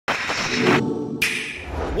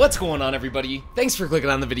What's going on, everybody? Thanks for clicking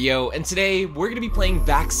on the video, and today we're going to be playing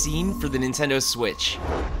Vaccine for the Nintendo Switch.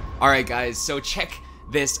 Alright guys, so check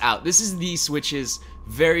this out. This is the Switch's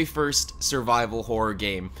very first survival horror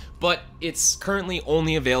game, but it's currently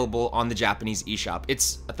only available on the Japanese eShop.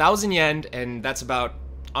 It's 1,000 yen, and that's about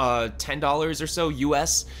 $10 or so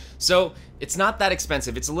US, so it's not that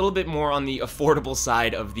expensive. It's a little bit more on the affordable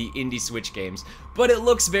side of the indie Switch games, but it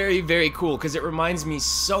looks very, very cool because it reminds me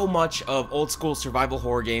so much of old school survival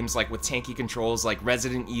horror games, like with tanky controls like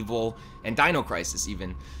Resident Evil and Dino Crisis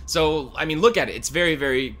even. So, I mean, look at it. It's very,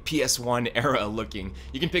 very PS1 era looking.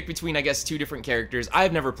 You can pick between, I guess, two different characters.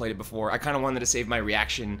 I've never played it before. I kind of wanted to save my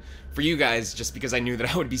reaction for you guys just because I knew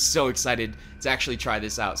that I would be so excited to actually try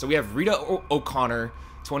this out. So we have Rita O'Connor,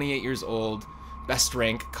 28 years old, best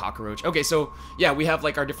rank, cockroach. Okay, so yeah, we have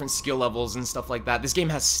like our different skill levels and stuff like that. This game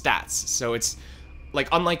has stats, so it's like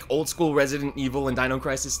unlike old school Resident Evil and Dino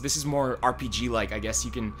Crisis, this is more RPG-like, I guess.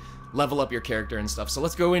 You can level up your character and stuff. So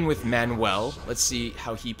let's go in with Manuel. Let's see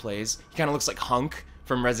how he plays. He kind of looks like Hunk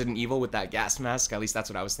from Resident Evil with that gas mask. At least that's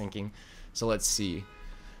what I was thinking. So let's see.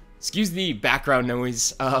 Excuse the background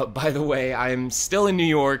noise. By the way, I'm still in New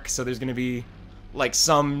York, so there's gonna be like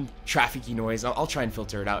some trafficy noise. I'll try and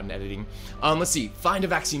filter it out in editing. Let's see. Find a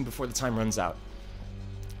vaccine before the time runs out.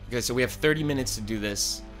 Okay, so we have 30 minutes to do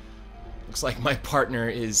this. Looks like my partner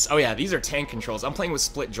is... Oh yeah, these are tank controls. I'm playing with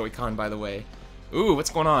split Joy-Con, by the way. Ooh, what's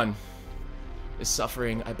going on? Is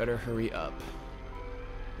suffering. I better hurry up.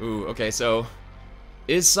 Ooh, okay, so...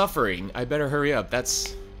 Is suffering. I better hurry up.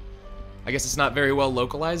 That's... I guess it's not very well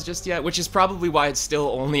localized just yet, which is probably why it's still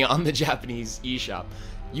only on the Japanese eShop.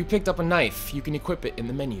 You picked up a knife. You can equip it in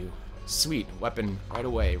the menu. Sweet. Weapon right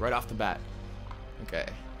away, right off the bat. Okay.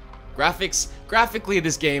 Graphics. Graphically,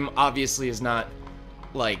 this game obviously is not,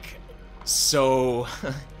 like, so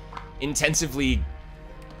intensively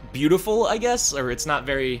beautiful, I guess, or it's not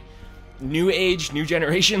very new age, new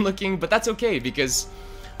generation looking, but that's okay because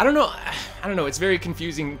I don't know, it's very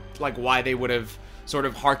confusing, like, why they would have sort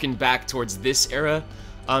of harkened back towards this era.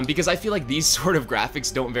 Because I feel like these sort of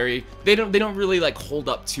graphics don't really like hold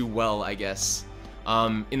up too well, I guess,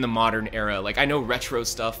 in the modern era. Like, I know retro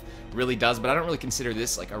stuff really does, but I don't really consider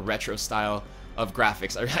this like a retro style of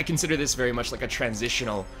graphics. I consider this very much like a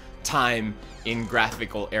transitional time in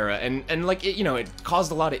graphical era, and like it, you know, it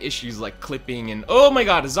caused a lot of issues like clipping and oh my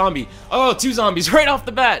god, a zombie! Oh, two zombies right off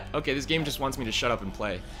the bat. Okay, this game just wants me to shut up and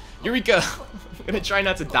play. Eureka! I'm gonna try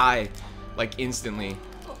not to die like instantly.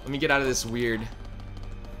 Let me get out of this weird.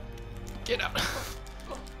 Get out.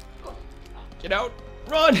 Get out.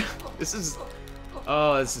 Run. This is...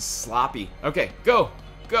 Oh, this is sloppy. Okay, go.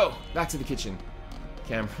 Go. Back to the kitchen.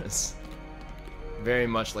 Cameras. Very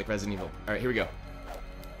much like Resident Evil. Alright, here we go.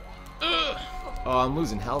 Ugh. Oh, I'm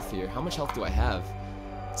losing health here. How much health do I have?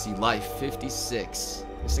 Let's see, life 56.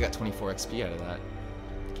 At least I got 24 XP out of that.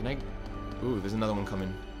 Can I... Ooh, there's another one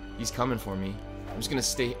coming. He's coming for me. I'm just gonna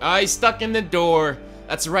stay... Ah, he's stuck in the door.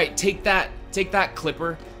 That's right. Take that. Take that,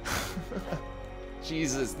 Clipper.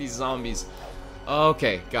 Jesus, these zombies.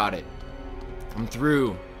 Okay, got it. I'm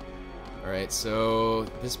through. Alright, so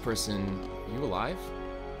this person, are you alive?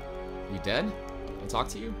 Are you dead? Can I talk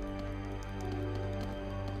to you?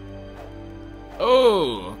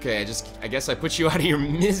 Oh, okay, I guess I put you out of your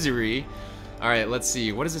misery. Alright, let's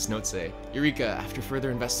see. What does this note say? Eureka, after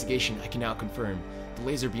further investigation, I can now confirm the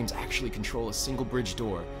laser beams actually control a single bridge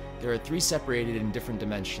door. There are 3 separated in different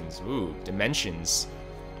dimensions. Ooh, dimensions.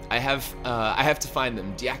 I have to find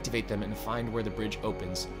them, deactivate them, and find where the bridge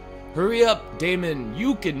opens. Hurry up, Damon!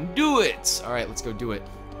 You can do it! Alright, let's go do it.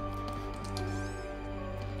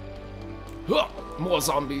 Huh, more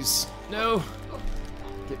zombies. No!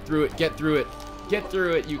 Get through it, get through it. Get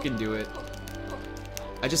through it, you can do it.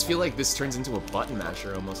 I just feel like this turns into a button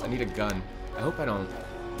masher almost. I need a gun. I hope I don't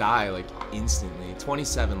die, like, instantly.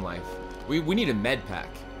 27 life. We need a med pack.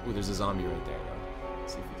 Ooh, there's a zombie right there, though.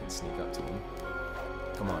 Let's see if we can sneak up to him.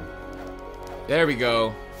 Come on. There we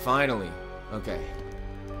go. Finally. Okay.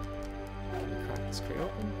 Can we crack this crate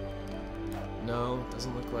open? No,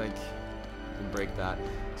 doesn't look like I can break that.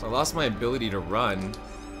 So I lost my ability to run,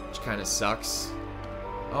 which kind of sucks.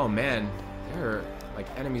 Oh man, there are like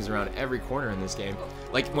enemies around every corner in this game.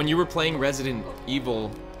 Like when you were playing Resident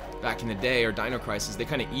Evil back in the day, or Dino Crisis, they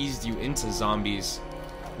kind of eased you into zombies.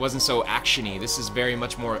 It wasn't so actiony. This is very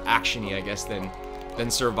much more actiony, I guess,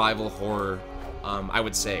 than survival horror. I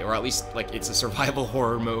would say, or at least like it's a survival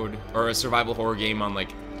horror mode, or a survival horror game on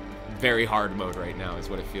like very hard mode right now is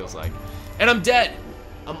what it feels like. And I'm dead!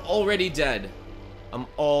 I'm already dead. I'm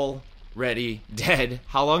already dead.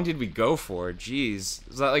 How long did we go for? Jeez.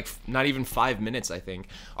 Was that like not even 5 minutes, I think.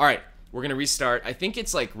 Alright, we're gonna restart. I think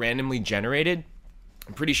it's like randomly generated.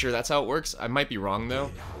 I'm pretty sure that's how it works. I might be wrong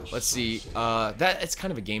though. Let's see. It's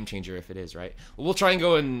kind of a game changer if it is, right? Well, we'll try and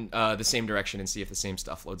go in the same direction and see if the same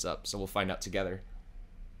stuff loads up. So we'll find out together.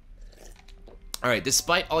 All right.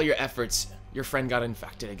 Despite all your efforts, your friend got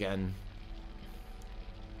infected again.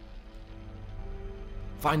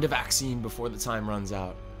 Find a vaccine before the time runs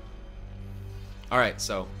out. All right.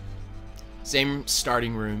 So same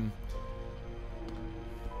starting room.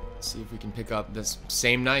 See if we can pick up this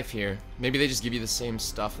same knife here. Maybe they just give you the same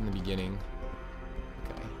stuff in the beginning.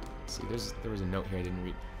 Okay. See, there was a note here I didn't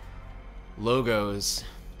read. Logos.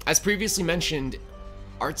 As previously mentioned,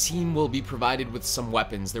 our team will be provided with some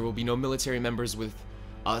weapons. There will be no military members with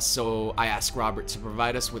us, so I asked Robert to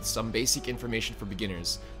provide us with some basic information for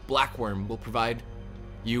beginners. Blackworm will provide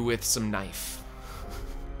you with some knife.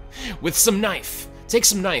 With some knife. Take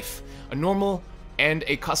some knife. A normal and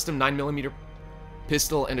a custom 9mm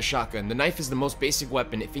pistol and a shotgun. The knife is the most basic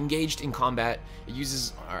weapon. If engaged in combat, it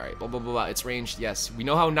uses... Alright, blah, blah, blah, blah. It's ranged. Yes, we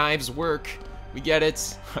know how knives work. We get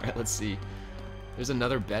it. Alright, let's see. There's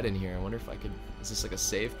another bed in here. I wonder if I could... Is this like a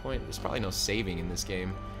save point? There's probably no saving in this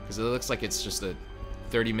game, because it looks like it's just a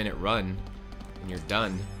 30-minute run, and you're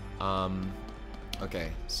done.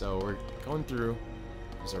 Okay, so we're going through.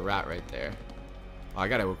 There's a rat right there. Oh, I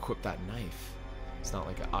gotta equip that knife. It's not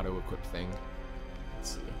like an auto-equip thing.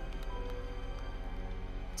 Let's see.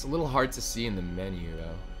 It's a little hard to see in the menu,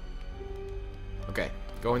 though. Okay,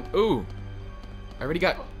 going... Ooh! I already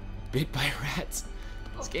got bit by rats.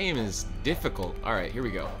 This game is difficult. Alright, here we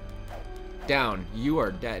go. Down. You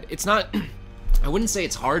are dead. It's not... I wouldn't say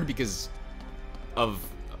it's hard because of...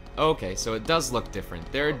 Okay, so it does look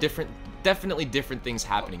different. There are definitely different things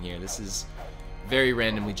happening here. This is very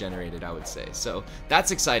randomly generated, I would say. So that's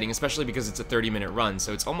exciting, especially because it's a 30-minute run.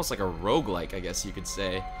 So it's almost like a roguelike, I guess you could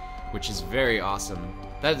say, which is very awesome.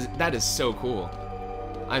 That is so cool.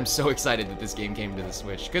 I'm so excited that this game came to the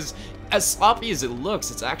Switch, because as sloppy as it looks,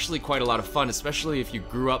 it's actually quite a lot of fun, especially if you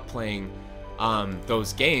grew up playing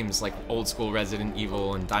those games like old school Resident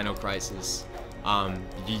Evil and Dino Crisis.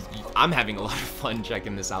 I'm having a lot of fun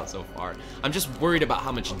checking this out so far. I'm just worried about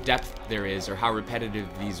how much depth there is or how repetitive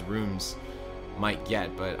these rooms might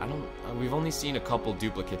get, but we've only seen a couple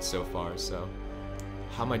duplicates so far, so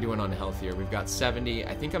how am I doing on health here? We've got 70.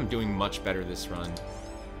 I think I'm doing much better this run.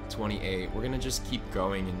 28. We're gonna just keep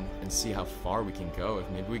going and see how far we can go, if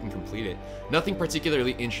maybe we can complete it. Nothing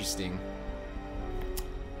particularly interesting.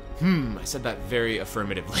 I said that very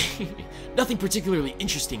affirmatively. Nothing particularly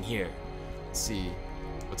interesting here. Let's see.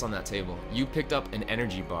 What's on that table? You picked up an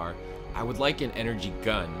energy bar. I would like an energy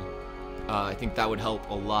gun. I think that would help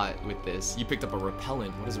a lot with this. You picked up a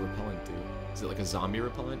repellent. What does a repellent do? Is it like a zombie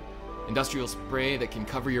repellent? Industrial spray that can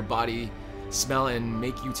cover your body, smell, and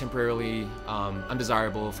make you temporarily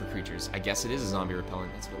undesirable for creatures. I guess it is a zombie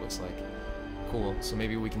repellent. That's what it looks like. Cool. So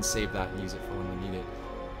maybe we can save that and use it for when we need it.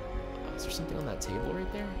 Is there something on that table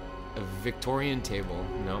right there? A Victorian table.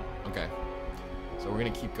 No. Okay. So we're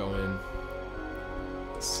gonna keep going.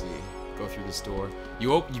 Let's see. Go through this door.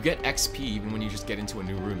 You get XP even when you just get into a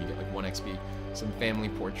new room. You get like 1 XP. Some family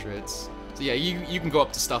portraits. So yeah, you can go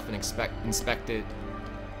up to stuff and inspect it.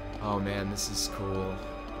 Oh man, this is cool.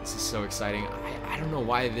 This is so exciting. I don't know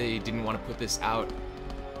why they didn't want to put this out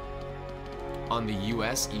on the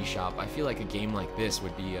US eShop. I feel like a game like this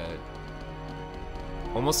would be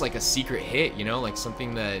almost like a secret hit, you know, like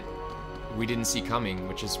something that we didn't see coming,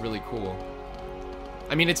 which is really cool.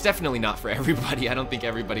 I mean, it's definitely not for everybody. I don't think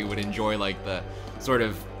everybody would enjoy like the sort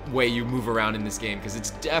of way you move around in this game, because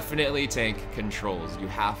it's definitely tank controls. You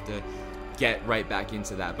have to get right back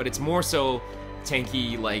into that. But it's more so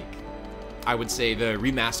tanky, like I would say the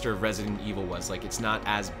remaster of Resident Evil was. Like, it's not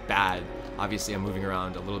as bad. Obviously, I'm moving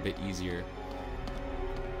around a little bit easier.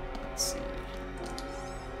 Let's see.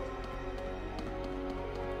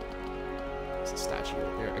 There's a statue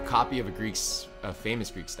right there. A copy of a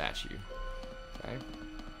famous Greek statue. Okay.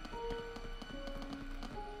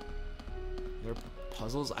 There are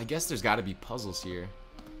puzzles? I guess there's got to be puzzles here.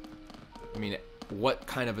 I mean, what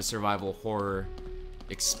kind of a survival horror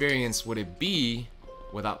experience would it be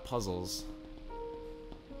without puzzles?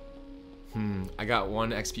 I got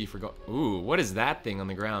 1 XP for go- Ooh, what is that thing on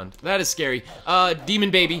the ground? That is scary. Demon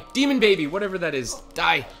baby, whatever that is.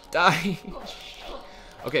 Die, die.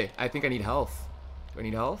 Okay, I think I need health. Do I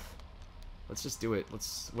need health? Let's just do it. What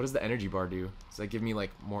does the energy bar do? Does that give me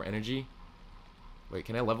like more energy? Wait,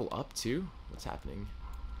 can I level up too? What's happening?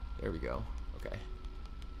 There we go. Okay.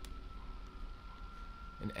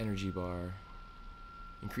 An energy bar.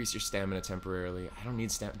 Increase your stamina temporarily. I don't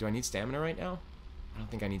need do I need stamina right now? I don't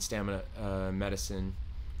think I need stamina. Medicine.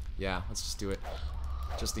 Yeah, let's just do it.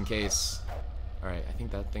 Just in case. Alright, I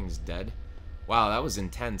think that thing's dead. Wow, that was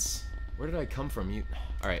intense. Where did I come from?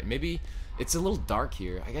 Alright, maybe it's a little dark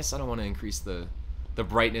here. I guess I don't want to increase the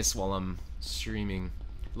brightness while I'm streaming.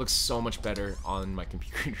 It looks so much better on my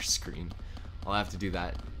computer screen. I'll have to do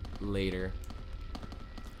that later.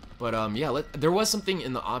 But yeah, there was something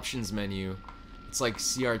in the options menu. It's like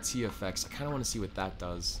CRT effects. I kind of want to see what that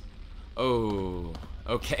does. Oh,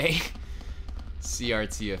 okay.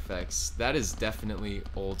 CRT effects. That is definitely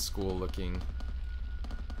old school looking.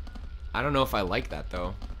 I don't know if I like that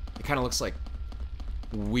though. It kind of looks like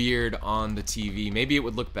weird on the TV. Maybe it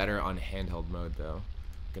would look better on handheld mode though.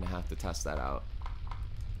 Gonna have to test that out.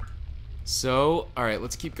 So, alright,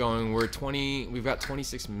 let's keep going. We've got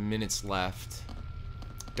 26 minutes left.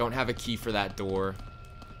 Don't have a key for that door.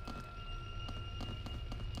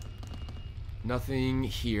 Nothing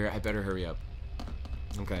here. I better hurry up.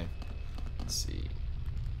 Okay. Let's see.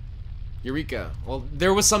 Eureka. Well,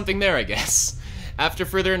 there was something there, I guess. After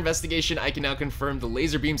further investigation, I can now confirm the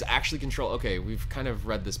laser beams actually control... Okay, we've kind of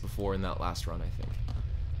read this before in that last run, I think.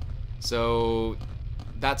 So,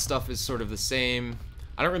 that stuff is sort of the same.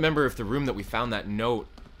 I don't remember if the room that we found that note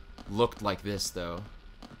looked like this, though.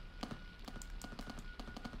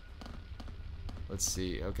 Let's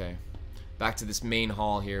see, okay. Back to this main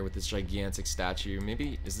hall here with this gigantic statue.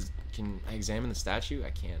 Maybe, can I examine the statue?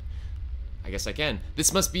 I can't. I guess I can.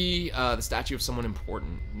 This must be the statue of someone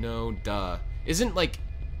important. No, duh. Isn't, like,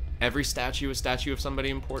 every statue a statue of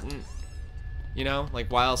somebody important? You know?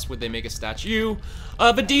 Like, why else would they make a statue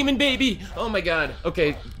of a demon baby? Oh my god.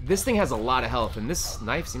 Okay, this thing has a lot of health, and this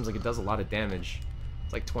knife seems like it does a lot of damage.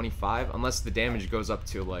 It's like 25, unless the damage goes up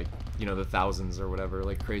to, like, you know, the thousands or whatever,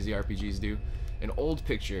 like crazy RPGs do. An old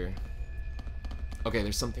picture. Okay,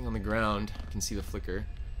 there's something on the ground. I can see the flicker.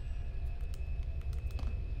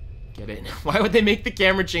 Get it? Why would they make the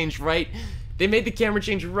camera change right? They made the camera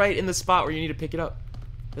change right in the spot where you need to pick it up.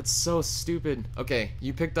 That's so stupid. Okay,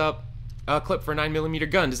 you picked up a clip for a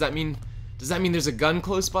 9mm gun. Does that mean there's a gun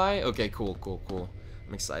close by? Okay, cool, cool, cool.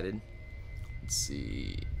 I'm excited. Let's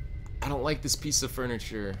see. I don't like this piece of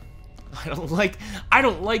furniture. I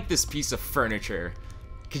don't like this piece of furniture.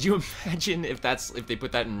 Could you imagine if they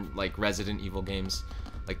put that in like Resident Evil games,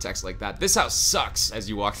 like text like that? This house sucks as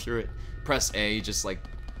you walk through it. Press A, just like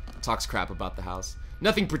talks crap about the house.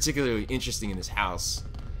 Nothing particularly interesting in this house.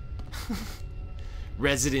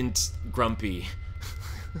 Resident Grumpy.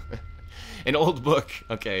 An old book.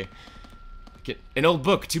 Okay. An old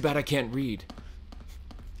book. Too bad I can't read.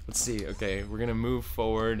 Let's see. Okay, we're gonna move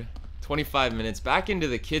forward. 25 minutes. Back into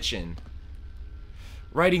the kitchen.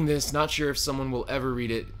 Writing this, not sure if someone will ever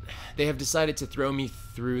read it. They have decided to throw me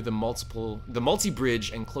through the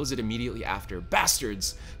multi-bridge and close it immediately after.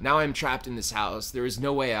 Bastards! Now I'm trapped in this house. There is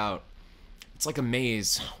no way out. It's like a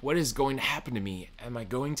maze. What is going to happen to me? Am I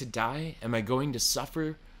going to die? Am I going to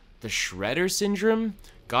suffer the Shredder syndrome?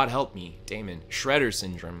 God help me, Damon. Shredder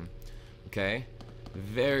syndrome. Okay.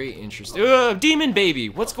 Very interesting. Ugh, demon baby!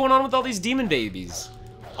 What's going on with all these demon babies?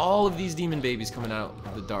 All of these demon babies coming out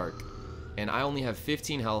of the dark. And I only have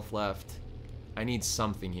 15 health left. I need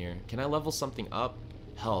something here. Can I level something up?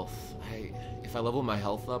 Health. If I level my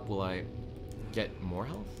health up, will I get more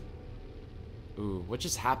health? Ooh, what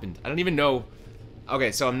just happened? I don't even know.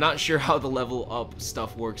 Okay, so I'm not sure how the level up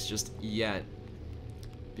stuff works just yet.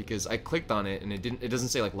 Because I clicked on it and it doesn't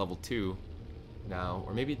say like level 2 now.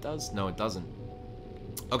 Or maybe it does? No, it doesn't.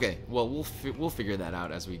 Okay, well, we'll figure that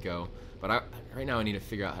out as we go. But right now I need to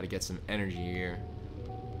figure out how to get some energy here.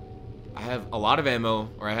 I have a lot of ammo,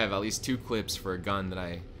 or I have at least 2 clips for a gun that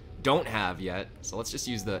I don't have yet. So let's just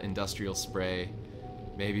use the industrial spray.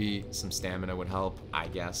 Maybe some stamina would help, I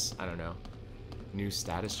guess. I don't know. New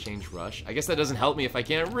status change rush. I guess that doesn't help me if I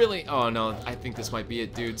can't really... Oh, no. I think this might be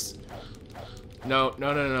it, dudes. No,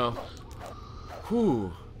 no, no, no.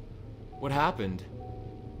 Whew. What happened?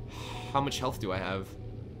 How much health do I have?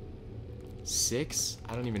 6?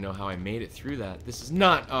 I don't even know how I made it through that. This is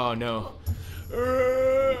not... Oh, no.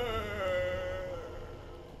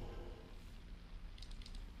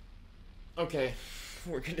 Okay,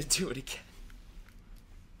 we're gonna do it again.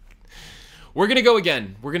 We're gonna go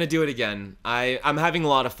again. We're gonna do it again. I'm having a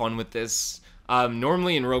lot of fun with this.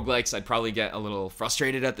 Normally in roguelikes, I'd probably get a little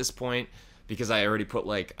frustrated at this point because I already put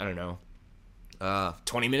like, I don't know,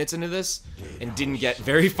 20 minutes into this and didn't get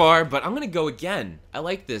very far, but I'm gonna go again. I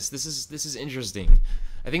like this. This is interesting.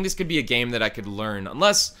 I think this could be a game that I could learn,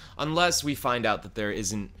 unless we find out that there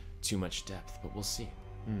isn't too much depth, but we'll see.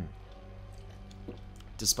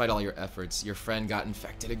 Despite all your efforts, your friend got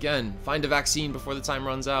infected again. Find a vaccine before the time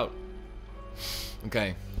runs out.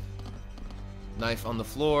 Okay. Knife on the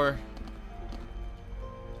floor. –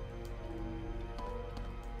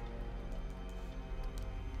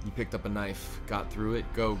 You picked up a knife, got through it.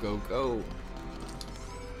 Go, go, go.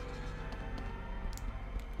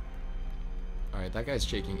 Alright, that guy's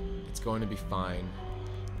shaking. It's going to be fine.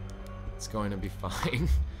 It's going to be fine.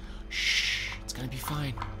 Shh. It's going to be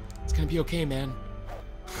fine. It's going to be okay, man.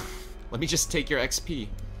 Let me just take your XP.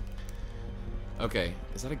 Okay.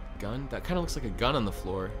 Is that a gun? That kind of looks like a gun on the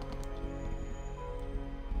floor.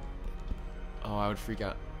 Oh, I would freak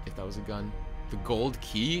out if that was a gun. The gold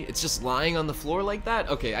key? It's just lying on the floor like that?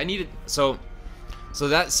 Okay, I need it. So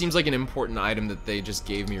that seems like an important item that they just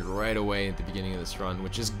gave me right away at the beginning of this run,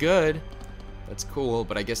 which is good. That's cool,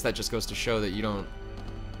 but I guess that just goes to show that you don't...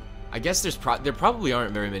 I guess there probably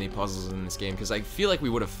aren't very many puzzles in this game, because I feel like we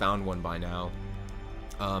would have found one by now.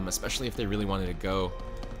 Especially if they really wanted to go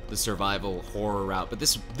the survival horror route. But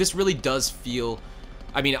this really does feel...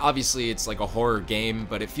 I mean, obviously it's like a horror game,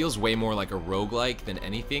 but it feels way more like a roguelike than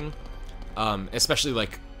anything. Especially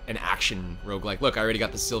like an action roguelike. Look, I already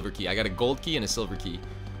got the silver key. I got a gold key and a silver key.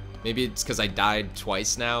 Maybe it's because I died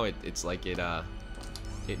twice now. It's like it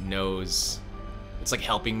knows... It's like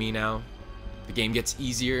helping me now. The game gets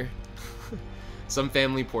easier. Some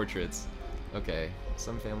family portraits. Okay,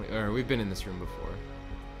 some family... Or we've been in this room before.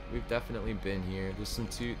 We've definitely been here.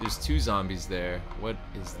 There's two zombies there. What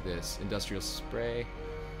is this? Industrial spray.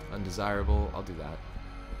 Undesirable. I'll do that.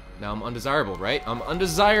 Now I'm undesirable, right? I'm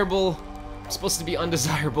undesirable. I'm supposed to be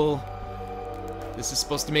undesirable. This is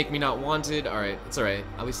supposed to make me not wanted. Alright, it's alright.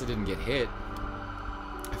 At least I didn't get hit.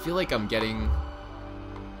 I feel like I'm getting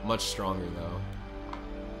much stronger though.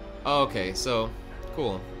 Oh, okay, so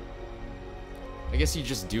cool. I guess you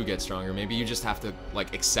just do get stronger. Maybe you just have to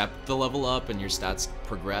like accept the level up and your stats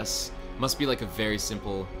progress. Must be like a very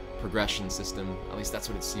simple progression system. At least that's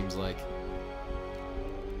what it seems like.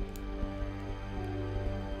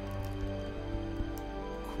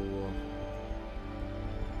 Cool.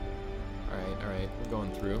 Alright, we're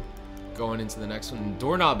going through. Going into the next one.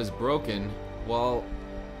 Doorknob is broken. Well,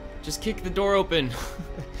 just kick the door open.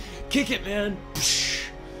 Kick it, man.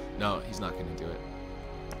 No, he's not gonna do it.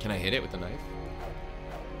 Can I hit it with a knife?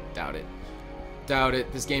 Doubt it. Doubt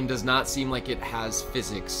it. This game does not seem like it has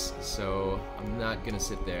physics, so I'm not gonna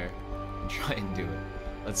sit there and try and do it.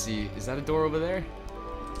 Let's see. Is that a door over there?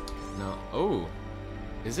 No. Oh.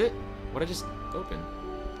 Is it? What I just opened?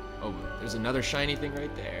 Oh, there's another shiny thing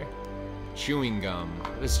right there. Chewing gum.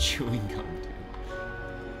 What is chewing gum do?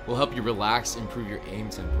 Will help you relax, improve your aim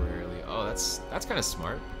temporarily. Oh, that's kind of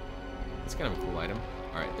smart. That's kind of a cool item.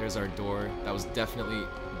 Alright, there's our door. That was definitely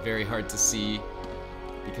very hard to see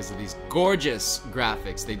because of these gorgeous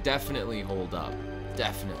graphics. They definitely hold up.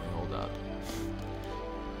 Definitely hold up.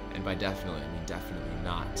 And by definitely, I mean definitely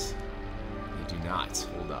not. They do not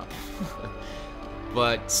hold up.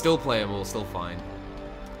 But still playable, still fine.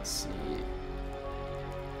 Let's see.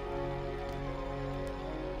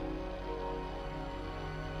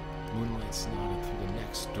 Moonlight's nodded through the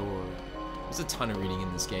next door. There's a ton of reading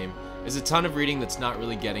in this game. There's a ton of reading that's not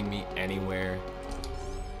really getting me anywhere.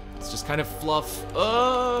 It's just kind of fluff.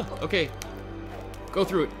 Okay. Go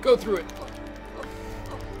through it. Go through it.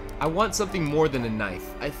 I want something more than a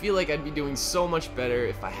knife. I feel like I'd be doing so much better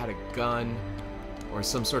if I had a gun or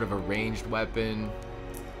some sort of a ranged weapon.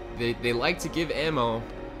 They like to give ammo.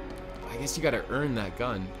 I guess you gotta earn that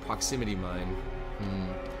gun. Proximity mine.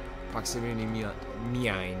 Proximity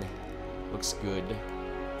mine. Looks good.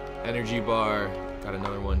 Energy bar. Got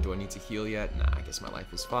another one. Do I need to heal yet? Nah, I guess my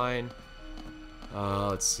life is fine.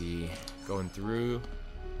 Let's see. Going through.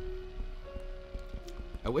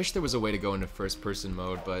 I wish there was a way to go into first person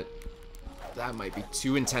mode, but that might be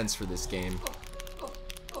too intense for this game.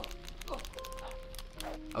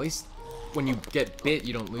 At least when you get bit,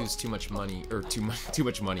 you don't lose too much money, or too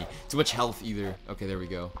much health either. Okay, there we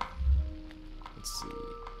go. Let's see.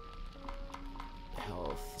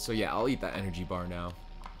 Health. So yeah, I'll eat that energy bar now.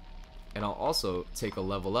 And I'll also take a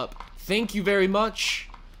level up. Thank you very much!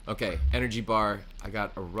 Okay, energy bar. I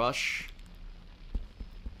got a rush.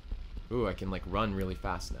 Ooh, I can like run really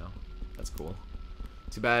fast now. That's cool.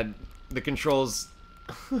 Too bad the controls...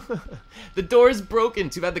 The door is broken!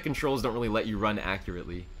 Too bad the controls don't really let you run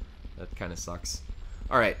accurately. That kind of sucks.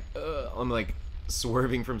 Alright, I'm like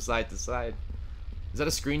swerving from side to side. Is that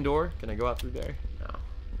a screen door? Can I go out through there? No.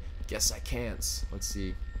 Guess I can't. Let's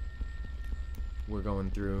see. We're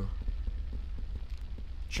going through.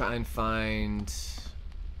 Try and find...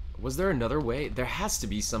 Was there another way? There has to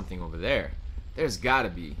be something over there. There's gotta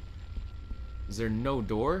be. Is there no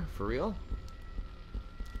door? For real?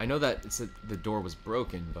 I know that it's the door was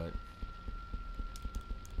broken, but...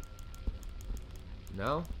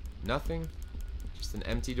 No? Nothing? Just an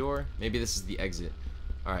empty door? Maybe this is the exit.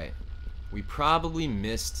 Alright. We probably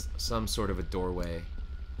missed some sort of a doorway.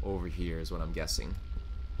 over here is what I'm guessing.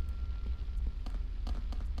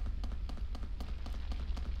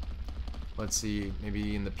 Let's see,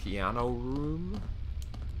 maybe in the piano room?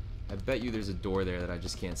 I bet you there's a door there that I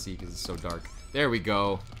just can't see because it's so dark. There we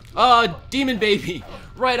go. Oh, demon baby!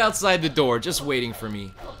 Right outside the door, just waiting for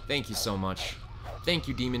me. Thank you so much. Thank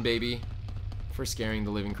you, demon baby, for scaring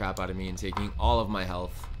the living crap out of me and taking all of my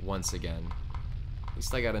health once again. At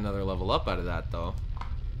least I got another level up out of that, though.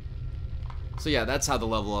 So yeah, that's how the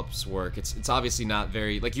level ups work. It's obviously not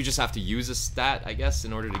very, like, you just have to use a stat, I guess,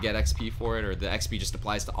 in order to get XP for it, or the XP just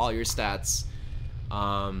applies to all your stats.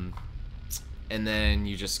 And then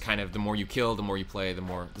you just kind of, the more you kill, the more you play,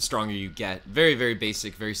 the stronger you get. Very, very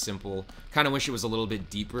basic, very simple. Kind of wish it was a little bit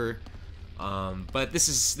deeper. But this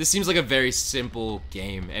seems like a very simple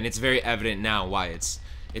game, and it's very evident now why it's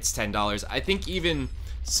 $10. I think even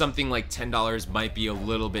something like $10 might be a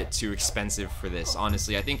little bit too expensive for this,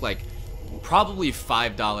 honestly. I think like probably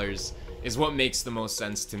 $5 is what makes the most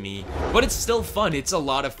sense to me. But it's still fun. It's a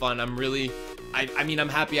lot of fun. I mean, I'm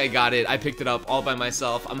happy I got it. I picked it up all by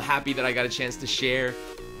myself. I'm happy that I got a chance to share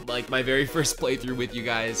like my very first playthrough with you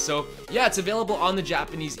guys. So yeah, it's available on the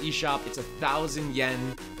Japanese eShop. It's 1,000 yen,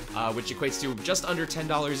 which equates to just under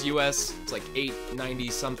 $10 US. It's like $8.90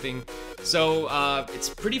 something. So it's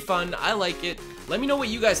pretty fun. I like it. Let me know what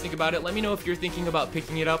you guys think about it. Let me know if you're thinking about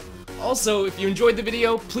picking it up. Also, if you enjoyed the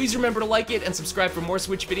video, please remember to like it and subscribe for more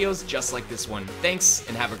Switch videos just like this one. Thanks,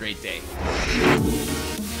 and have a great day.